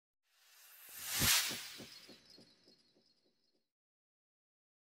Hey,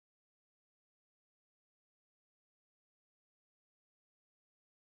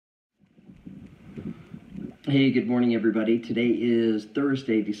 good morning, everybody. Today is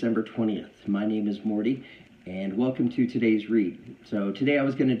Thursday, December 20th. My name is Morty, and welcome to today's read. So today I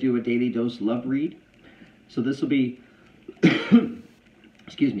was going to do a daily dose love read. So this will be,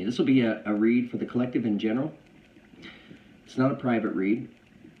 excuse me, this will be a read for the collective in general. It's not a private read.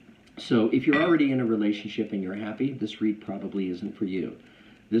 So if you're already in a relationship and you're happy, this read probably isn't for you.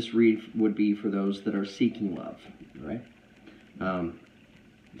 This read would be for those that are seeking love, right?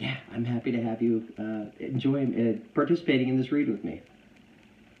 Yeah, I'm happy to have you enjoy participating in this read with me.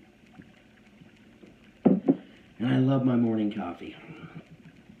 And I love my morning coffee.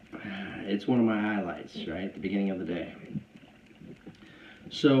 It's one of my highlights, right, at the beginning of the day.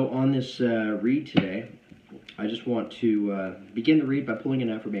 So on this read today, I just want to begin the read by pulling an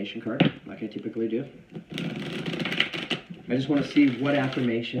affirmation card, like I typically do. I just want to see what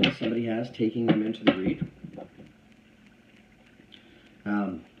affirmation somebody has taking them into the read.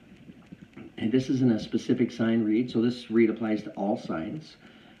 And this isn't a specific sign read, so this read applies to all signs.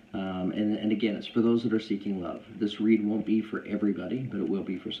 And again, it's for those that are seeking love. This read won't be for everybody, but it will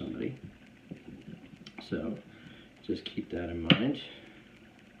be for somebody. So just keep that in mind.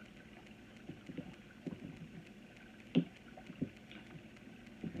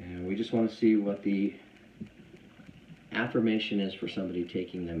 And we just want to see what the affirmation is for somebody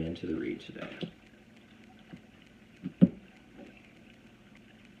taking them into the read today.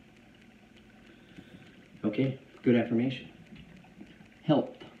 Okay, good affirmation.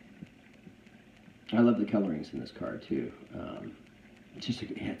 Health. I love the colorings in this card too.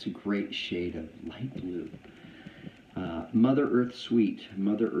 It's a great shade of light blue. Mother Earth sweet,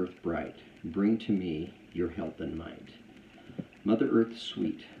 Mother Earth bright, bring to me your health and might. Mother Earth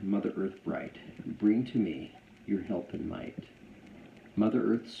sweet, Mother Earth bright, bring to me your health and might.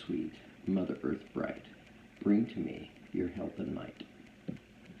 Mother Earth sweet, Mother Earth bright, bring to me your health and might.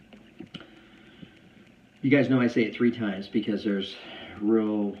 You guys know I say it 3 times because there's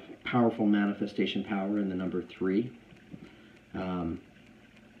real powerful manifestation power in the number 3.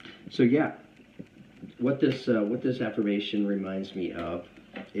 So yeah, what this affirmation reminds me of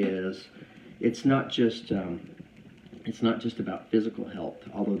is it's not just about physical health,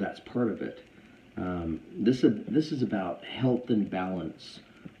 although that's part of it. This is about health and balance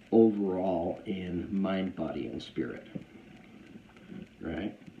overall in mind, body, and spirit,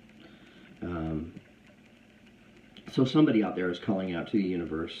 right? So somebody out there is calling out to the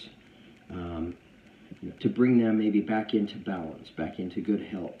universe to bring them maybe back into balance, back into good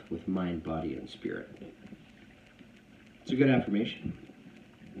health with mind, body, and spirit. It's a good affirmation.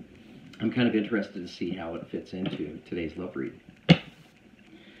 I'm kind of interested to see how it fits into today's love read.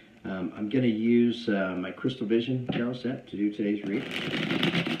 I'm going to use my Crystal Vision tarot set to do today's read.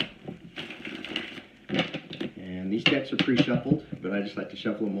 And these decks are pre-shuffled, but I just like to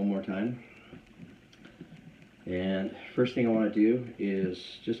shuffle them one more time. And first thing I want to do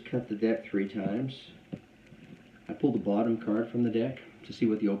is just cut the deck 3 times. I pull the bottom card from the deck to see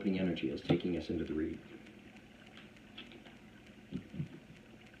what the opening energy is taking us into the read.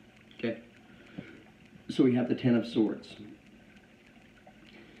 Okay. So we have the 10 of Swords.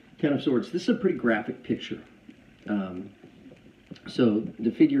 10 of Swords. This is a pretty graphic picture. So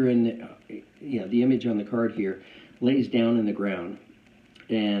the figure in the image on the card here lays down in the ground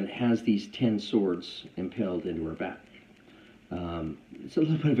and has these 10 swords impaled into her back. It's a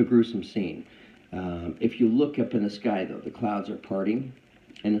little bit of a gruesome scene. If you look up in the sky, though, the clouds are parting,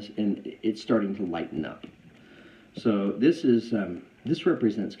 and it's starting to lighten up. So this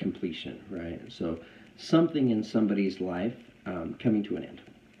represents completion, right? So something in somebody's life coming to an end.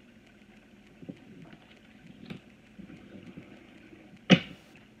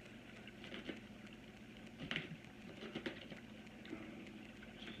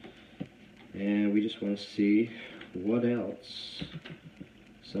 And we just want to see what else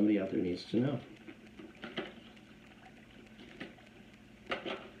somebody out there needs to know.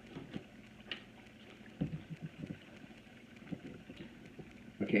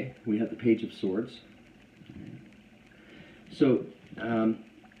 Okay, we have the Page of Swords. So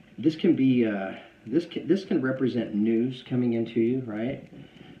this can be this can represent news coming into you, right?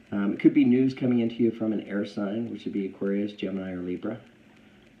 It could be news coming into you from an air sign, which would be Aquarius, Gemini, or Libra.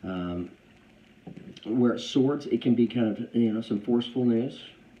 Where it's swords, it can be kind of, some forceful news,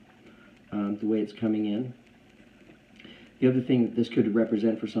 the way it's coming in. The other thing that this could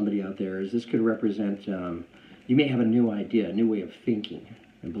represent for somebody out there is this could represent, you may have a new idea, a new way of thinking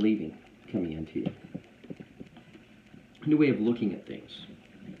and believing coming into you. A new way of looking at things.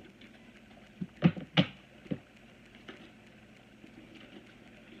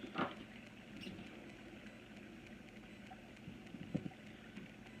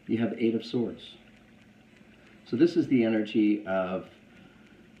 you have the Eight of Swords. So this is the energy of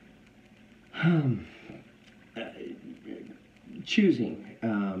choosing.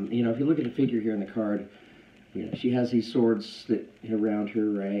 You know, if you look at the figure here in the card, you know, she has these swords that around her,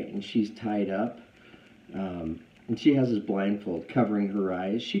 right? And she's tied up. And she has this blindfold covering her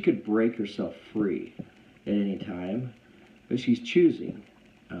eyes. She could break herself free at any time, but she's choosing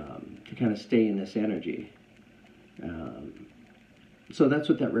to kind of stay in this energy. So that's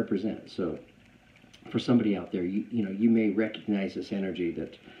what that represents. So for somebody out there, you know, you may recognize this energy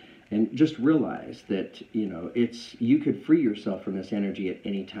that, and just realize that, you know, you could free yourself from this energy at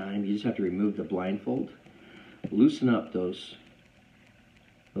any time. You just have to remove the blindfold, loosen up those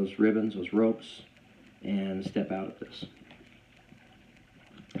ribbons, those ropes, and step out of this.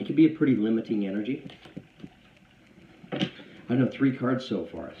 It can be a pretty limiting energy. I know 3 cards so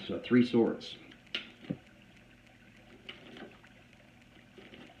far, so 3 swords.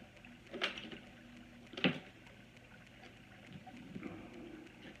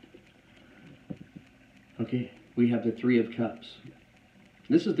 Okay, we have the 3 of Cups.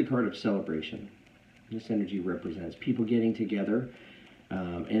 This is the card of celebration. This energy represents people getting together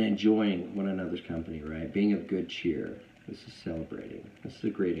and enjoying one another's company, right? Being of good cheer. This is celebrating. This is a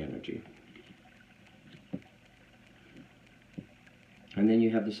great energy. And then you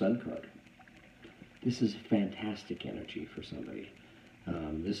have the Sun card. This is fantastic energy for somebody.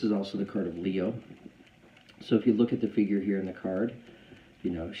 This is also the card of Leo. So if you look at the figure here in the card, you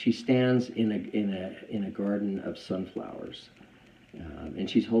know, she stands in a garden of sunflowers, and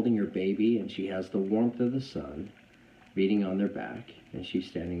she's holding her baby, and she has the warmth of the sun beating on their back, and she's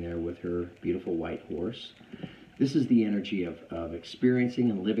standing there with her beautiful white horse. This is the energy of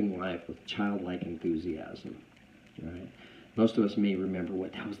experiencing and living life with childlike enthusiasm, right? Most of us may remember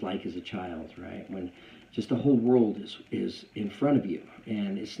what that was like as a child, right? When just the whole world is in front of you,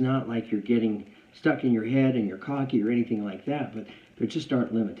 and it's not like you're getting stuck in your head and you're cocky or anything like that, but there just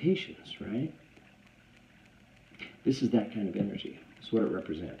aren't limitations, right? This is that kind of energy. It's what it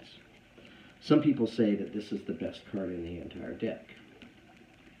represents. Some people say that this is the best card in the entire deck.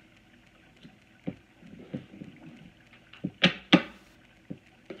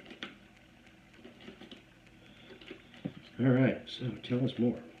 All right, so tell us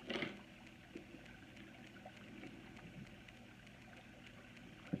more.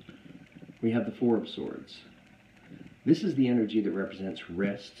 We have the 4 of Swords. This is the energy that represents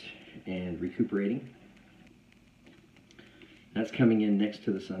rest and recuperating. That's coming in next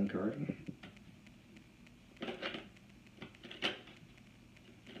to the Sun card.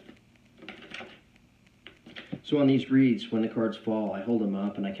 So on these reads, when the cards fall, I hold them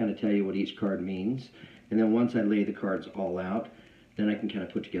up and I kind of tell you what each card means. And then once I lay the cards all out, then I can kind of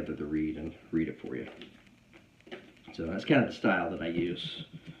put together the read and read it for you. So that's kind of the style that I use.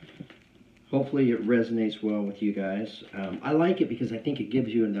 Hopefully it resonates well with you guys. I like it because I think it gives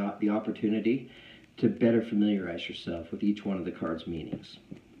you the opportunity to better familiarize yourself with each one of the cards' meanings.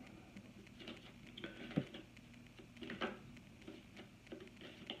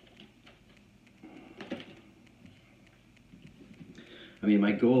 I mean,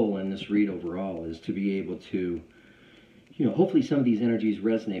 my goal in this read overall is to be able to, you know, hopefully some of these energies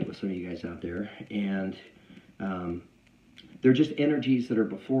resonate with some of you guys out there, and they're just energies that are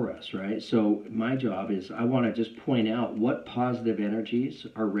before us, right? So my job is I want to just point out what positive energies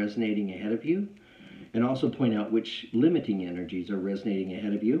are resonating ahead of you, and also point out which limiting energies are resonating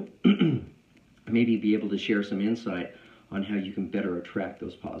ahead of you. Maybe be able to share some insight on how you can better attract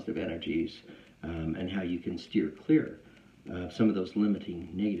those positive energies, and how you can steer clear of some of those limiting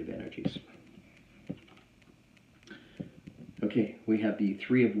negative energies. Okay, we have the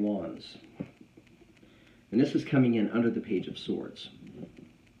 3 of Wands. And this is coming in under the Page of Swords,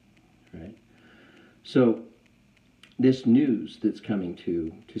 right? So this news that's coming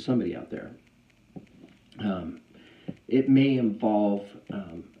to somebody out there, it may involve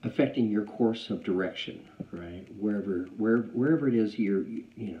affecting your course of direction, right? Wherever it is you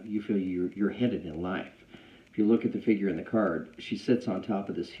feel you're headed in life. If you look at the figure in the card, she sits on top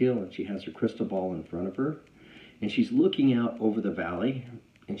of this hill and she has her crystal ball in front of her, and she's looking out over the valley.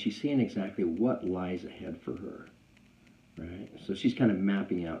 And she's seeing exactly what lies ahead for her, right? So she's kind of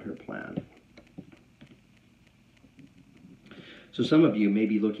mapping out her plan. So some of you may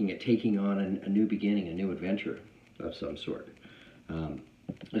be looking at taking on a new beginning, a new adventure of some sort,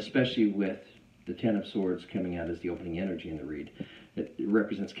 especially with the 10 of Swords coming out as the opening energy in the read. It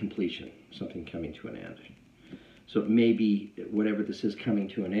represents completion, something coming to an end. So it may be whatever this is coming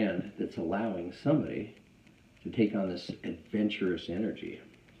to an end that's allowing somebody to take on this adventurous energy.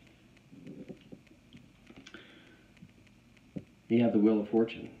 You have the Wheel of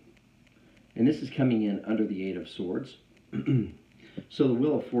Fortune. And this is coming in under the Eight of Swords. So the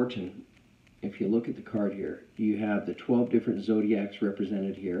Wheel of Fortune, if you look at the card here, you have the 12 different zodiacs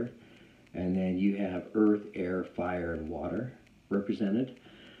represented here. And then you have earth, air, fire, and water represented.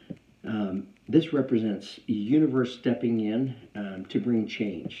 This represents the universe stepping in to bring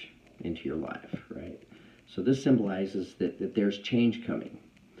change into your life, right? So this symbolizes that there's change coming.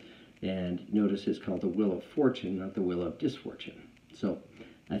 And notice it's called the Wheel of Fortune, not the Wheel of Disfortune. So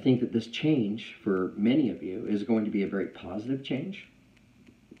I think that this change for many of you is going to be a very positive change.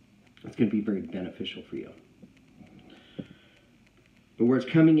 It's going to be very beneficial for you. But where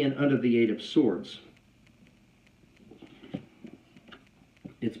it's coming in under the Eight of Swords,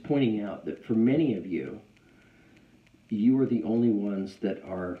 it's pointing out that for many of you, you are the only ones that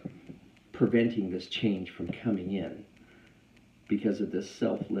are preventing this change from coming in because of this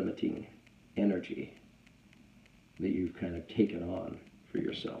self-limiting energy that you've kind of taken on for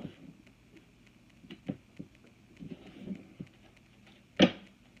yourself.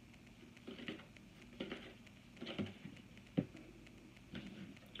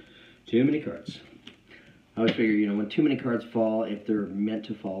 Too many cards. I always figure, you know, when too many cards fall, if they're meant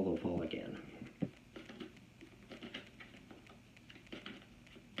to fall, they'll fall again.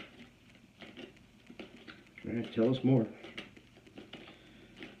 All right, tell us more.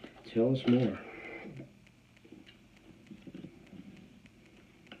 Tell us more.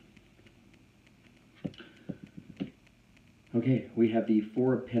 Okay, we have the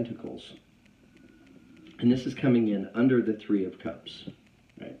Four of Pentacles. And this is coming in under the Three of Cups.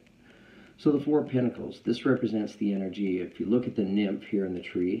 Right? So the Four of Pentacles, this represents the energy. If you look at the nymph here in the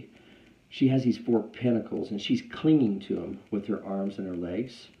tree, she has these four pentacles, and she's clinging to them with her arms and her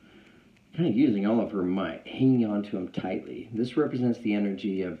legs, kind of using all of her might, hanging on to them tightly. This represents the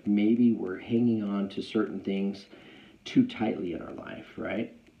energy of maybe we're hanging on to certain things too tightly in our life,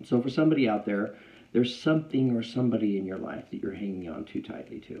 right? So for somebody out there, there's something or somebody in your life that you're hanging on too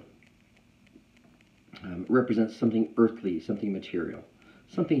tightly to. It represents something earthly, something material,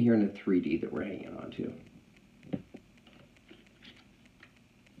 something here in the 3D that we're hanging on to.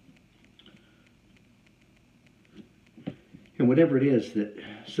 And whatever it is that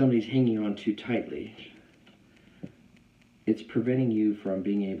somebody's hanging on too tightly, it's preventing you from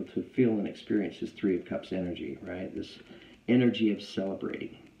being able to feel and experience this Three of Cups energy, right? This energy of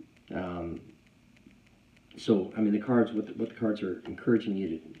celebrating. So, I mean, the cards, what the cards are encouraging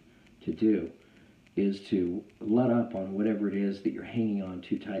you to do is to let up on whatever it is that you're hanging on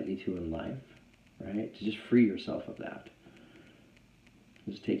too tightly to in life, right? To just free yourself of that.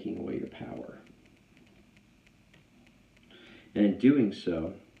 It's taking away your power. And in doing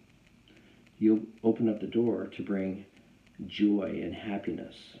so, you'll open up the door to bring joy and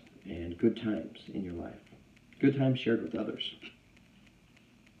happiness and good times in your life. Good times shared with others.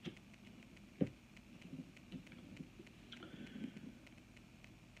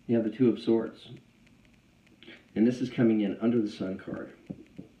 You have the Two of Swords. And this is coming in under the Sun card,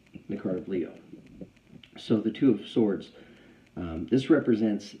 the card of Leo. So the Two of Swords, this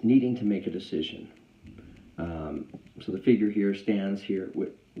represents needing to make a decision. So the figure here stands here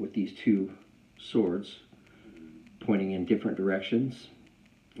with these two swords pointing in different directions,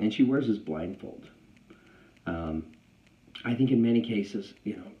 and she wears this blindfold. I think in many cases,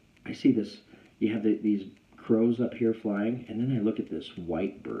 you know, I see this, you have these crows up here flying, and then I look at this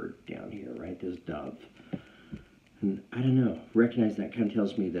white bird down here, right, this dove. And I don't know, recognize that kind of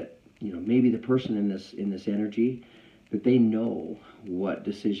tells me that, you know, maybe the person in this energy, that they know what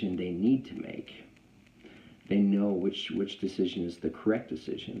decision they need to make. They know which decision is the correct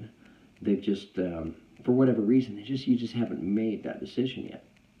decision. They've just, for whatever reason, you just haven't made that decision yet.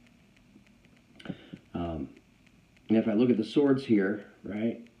 And if I look at the swords here,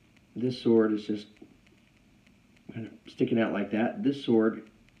 right, this sword is just kind of sticking out like that. This sword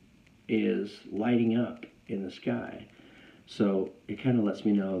is lighting up in the sky. So it kind of lets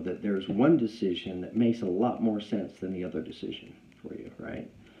me know that there's one decision that makes a lot more sense than the other decision for you,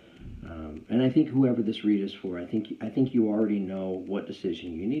 right? And I think whoever this read is for, I think you already know what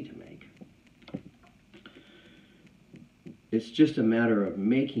decision you need to make. It's just a matter of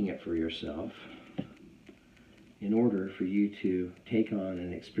making it for yourself in order for you to take on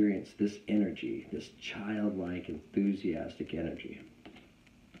and experience this energy, this childlike, enthusiastic energy.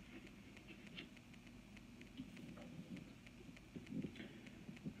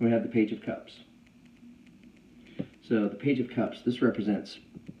 We have the Page of Cups. So the Page of Cups, this represents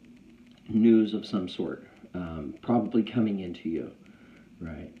news of some sort, probably coming into you,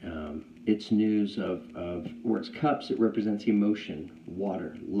 right? It's news of where it's cups, it represents emotion,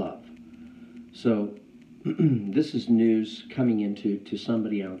 water, love. So this is news coming into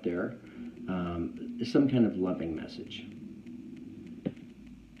somebody out there. some kind of loving message.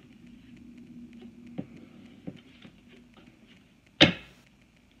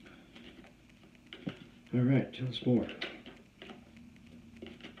 All right, tell us more.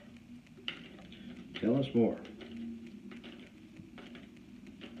 Tell us more.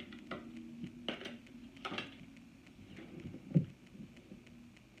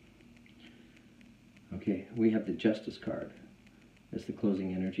 Okay, we have the Justice card as the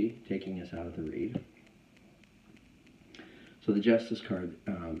closing energy, taking us out of the read. So the Justice card,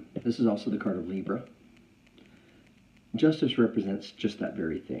 this is also the card of Libra. Justice represents just that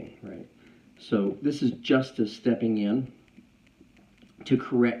very thing, right? So this is justice stepping in to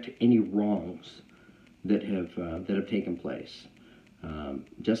correct any wrongs that have taken place.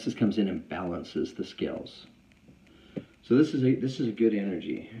 Justice comes in and balances the scales. So this is a good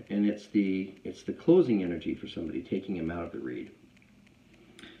energy, and it's the closing energy for somebody, taking them out of the read.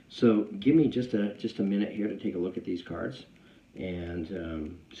 So give me just a minute here to take a look at these cards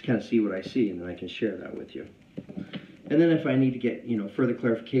and just kind of see what I see, and then I can share that with you. And then if I need to get further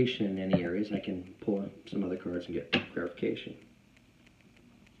clarification in any areas, I can pull some other cards and get clarification.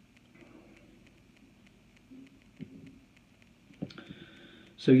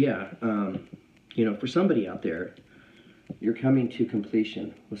 So yeah, for somebody out there, you're coming to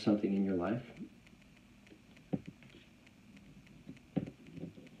completion with something in your life.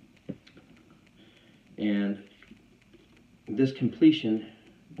 And this completion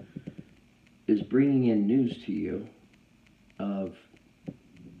is bringing in news to you of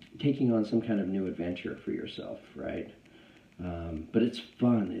taking on some kind of new adventure for yourself, right? But it's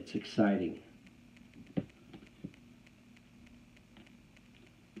fun, it's exciting.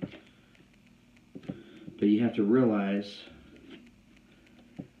 But you have to realize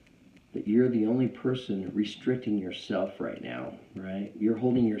that you're the only person restricting yourself right now, right? You're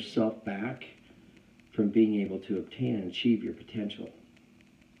holding yourself back from being able to obtain and achieve your potential.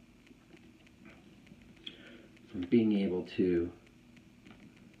 From being able to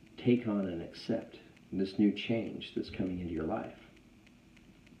take on and accept this new change that's coming into your life.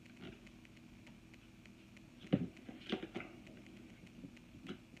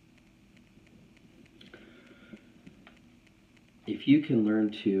 If you can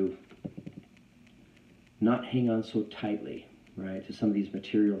learn to not hang on so tightly, right, to some of these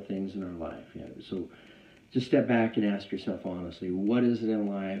material things in our life. So just step back and ask yourself honestly, what is it in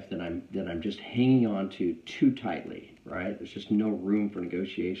life that I'm just hanging on to too tightly, right? There's just no room for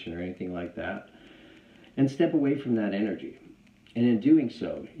negotiation or anything like that. And step away from that energy. And in doing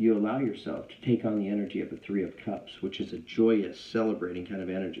so, you allow yourself to take on the energy of the Three of Cups, which is a joyous, celebrating kind of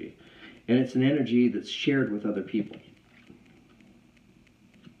energy. And it's an energy that's shared with other people.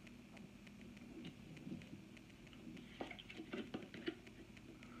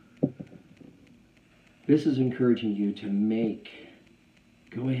 This is encouraging you to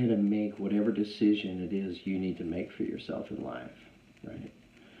go ahead and make whatever decision it is you need to make for yourself in life, right?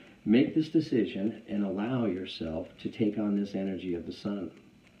 Make this decision and allow yourself to take on this energy of the sun,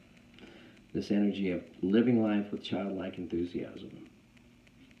 this energy of living life with childlike enthusiasm.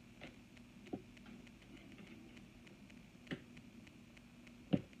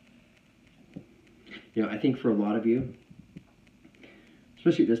 I think for a lot of you,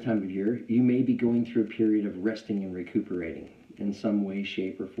 especially at this time of year, you may be going through a period of resting and recuperating in some way,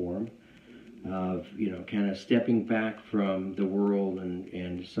 shape, or form, of, kind of stepping back from the world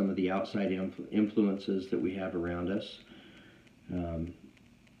and some of the outside influences that we have around us, and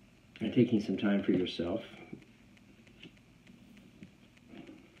taking some time for yourself.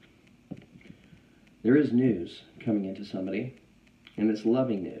 There is news coming into somebody, and it's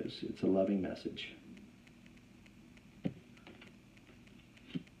loving news. It's a loving message.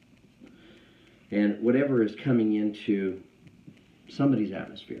 And whatever is coming into somebody's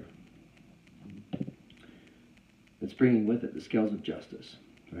atmosphere, it's bringing with it the scales of justice,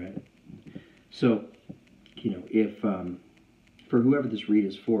 right? So, if for whoever this read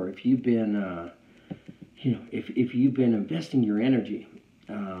is for, if you've been, if you've been investing your energy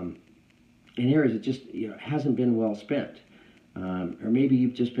in areas that just hasn't been well spent, or maybe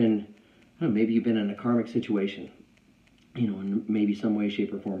you've just been, maybe you've been in a karmic situation, in maybe some way,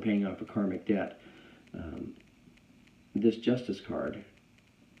 shape, or form paying off a karmic debt. This Justice card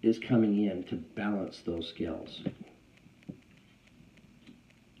is coming in to balance those scales.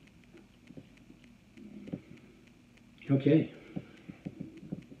 Okay.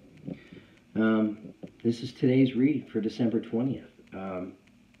 This is today's read for December 20th. I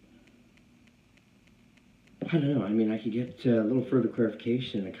don't know. I mean, I could get a little further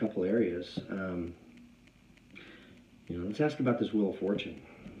clarification in a couple areas. Let's ask about this Wheel of Fortune.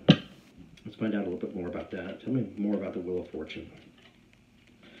 Let's find out a little bit more about that. Tell me more about the Wheel of Fortune.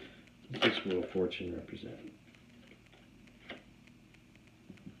 What does this Wheel of Fortune represent?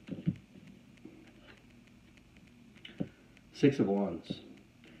 Six of Wands.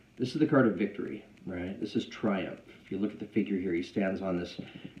 This is the card of victory, right? This is triumph. If you look at the figure here, he stands on this,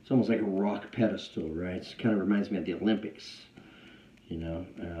 it's almost like a rock pedestal, right? It kind of reminds me of the Olympics, you know.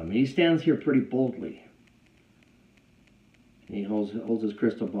 And he stands here pretty boldly. He holds his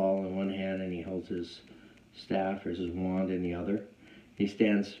crystal ball in one hand, and he holds his staff or his wand in the other. He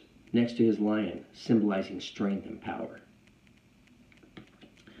stands next to his lion, symbolizing strength and power.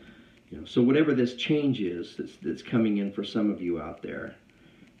 You know, so whatever this change is that's coming in for some of you out there,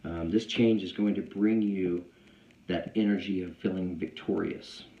 this change is going to bring you that energy of feeling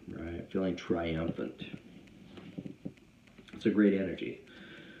victorious, right? Feeling triumphant. It's a great energy.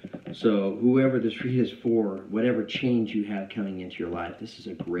 So whoever this read is for, whatever change you have coming into your life, this is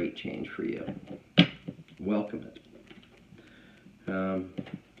a great change for you. Welcome it. I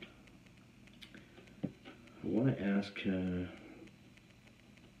want to ask...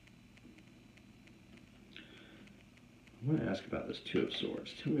 I want to ask about this Two of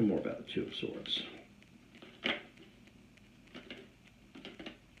Swords. Tell me more about the Two of Swords.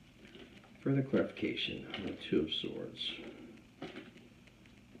 Further clarification on the Two of Swords.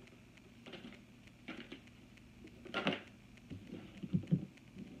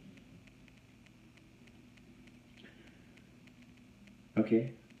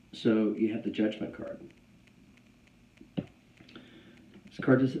 Okay, so you have the Judgment card. This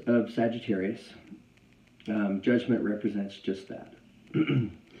card is of Sagittarius. Judgment represents just that.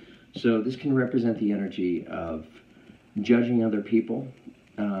 So this can represent the energy of judging other people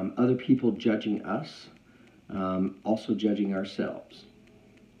judging us, also judging ourselves.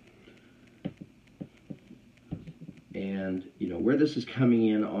 And, you know, where this is coming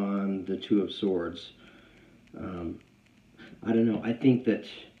in on the Two of Swords, I don't know. I think that,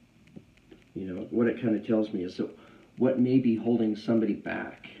 you know, what it kind of tells me is that what may be holding somebody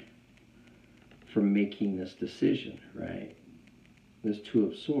back from making this decision, right? This Two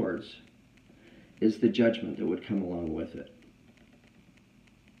of Swords is the judgment that would come along with it.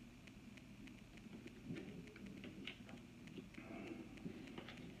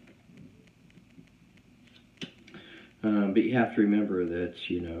 But you have to remember that,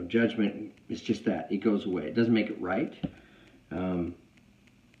 you know, judgment is just that. It goes away. It doesn't make it right.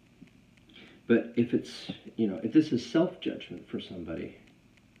 But if it's, you know, if this is self-judgment for somebody,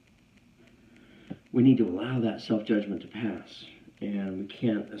 we need to allow that self-judgment to pass. And we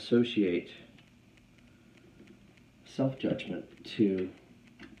can't associate self-judgment to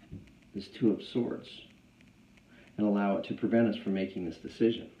this Two of Swords and allow it to prevent us from making this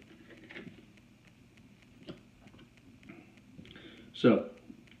decision. So,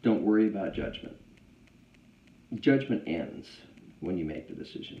 don't worry about judgment. Judgment ends when you make the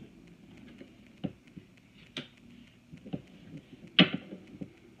decision.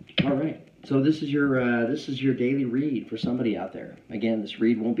 All right. So this is your daily read for somebody out there. Again, this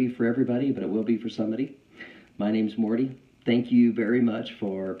read won't be for everybody, but it will be for somebody. My name's Morty. Thank you very much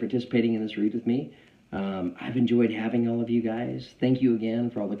for participating in this read with me. I've enjoyed having all of you guys. Thank you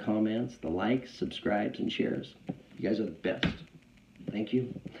again for all the comments, the likes, subscribes, and shares. You guys are the best. Thank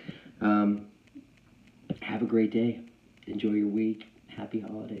you. Have a great day. Enjoy your week. Happy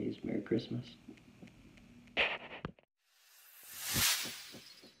holidays. Merry Christmas.